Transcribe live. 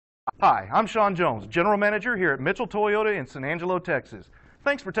Hi, I'm Sean Jones, General Manager here at Mitchell Toyota in San Angelo, Texas.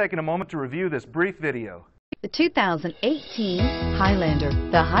 Thanks for taking a moment to review this brief video. The 2018 Highlander.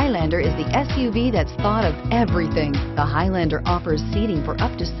 The Highlander is the SUV that's thought of everything. The Highlander offers seating for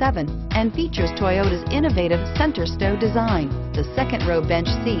up to 7 and features Toyota's innovative center stow design. The second row bench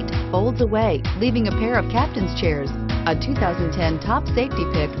seat folds away, leaving a pair of captain's chairs. A 2010 top safety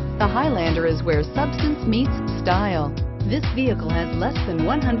pick, the Highlander is where substance meets style. This vehicle has less than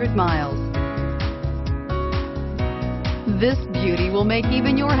 100 miles. This beauty will make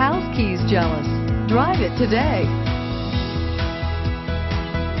even your house keys jealous. Drive it today.